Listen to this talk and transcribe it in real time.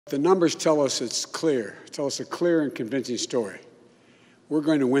The numbers tell us it's clear, tell us a clear and convincing story. We're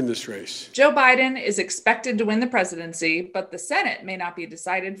going to win this race. Joe Biden is expected to win the presidency, but the Senate may not be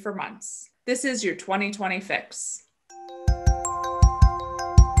decided for months. This is your 2020 fix.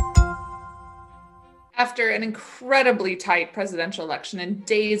 After an incredibly tight presidential election and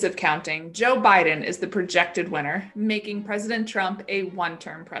days of counting, Joe Biden is the projected winner, making President Trump a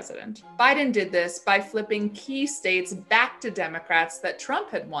one-term president. Biden did this by flipping key states back to Democrats that Trump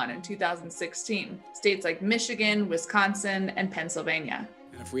had won in 2016, states like Michigan, Wisconsin, and Pennsylvania.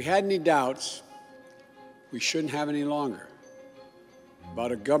 And if we had any doubts, we shouldn't have any longer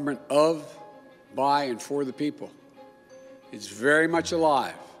about a government of, by, and for the people. It's very much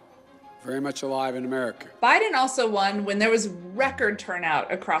alive in America. Biden also won when there was record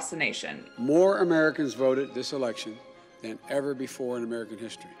turnout across the nation. More Americans voted this election than ever before in American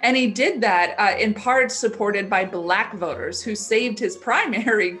history. And he did that in part supported by Black voters who saved his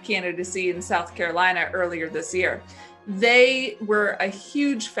primary candidacy in South Carolina earlier this year. They were a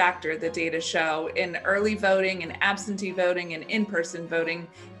huge factor, the data show, in early voting and absentee voting and in-person voting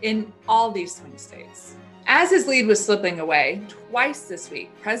in all these swing states. As his lead was slipping away, twice this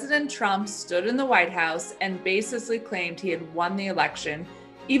week, President Trump stood in the White House and basically claimed he had won the election,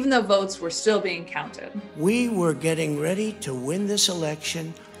 even though votes were still being counted. We were getting ready to win this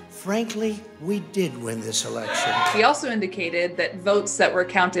election. Frankly, we did win this election. He also indicated that votes that were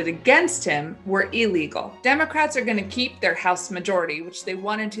counted against him were illegal. Democrats are going to keep their House majority, which they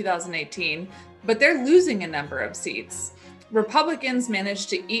won in 2018, but they're losing a number of seats. Republicans managed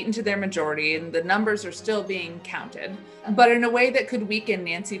to eat into their majority, and the numbers are still being counted, but in a way that could weaken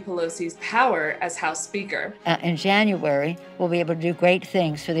Nancy Pelosi's power as House Speaker. In January, we'll be able to do great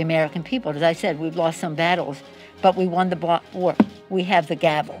things for the American people. As I said, we've lost some battles, but we won the war. We have the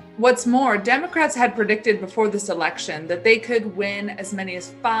gavel. What's more, Democrats had predicted before this election that they could win as many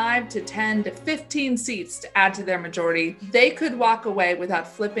as 5 to 10 to 15 seats to add to their majority. They could walk away without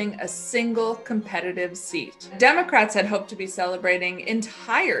flipping a single competitive seat. Democrats had hoped to be celebrating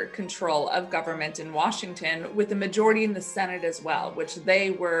entire control of government in Washington with a majority in the Senate as well, which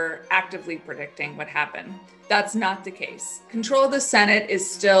they were actively predicting would happen. That's not the case. Control of the Senate is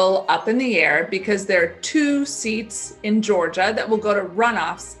still up in the air because there are 2 seats in Georgia that will go to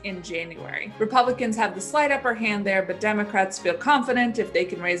runoffs in January. Republicans have the slight upper hand there, but Democrats feel confident if they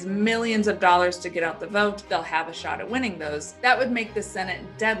can raise millions of dollars to get out the vote, they'll have a shot at winning those. That would make the Senate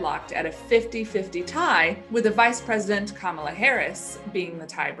deadlocked at a 50-50 tie, with the Vice President Kamala Harris being the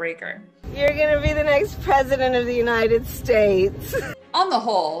tiebreaker. You're gonna be the next president of the United States. On the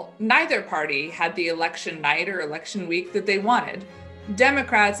whole, neither party had the election night or election week that they wanted.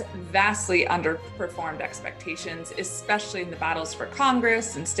 Democrats vastly underperformed expectations, especially in the battles for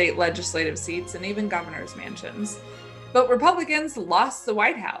Congress and state legislative seats and even governor's mansions. But Republicans lost the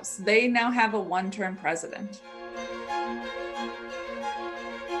White House. They now have a one-term president.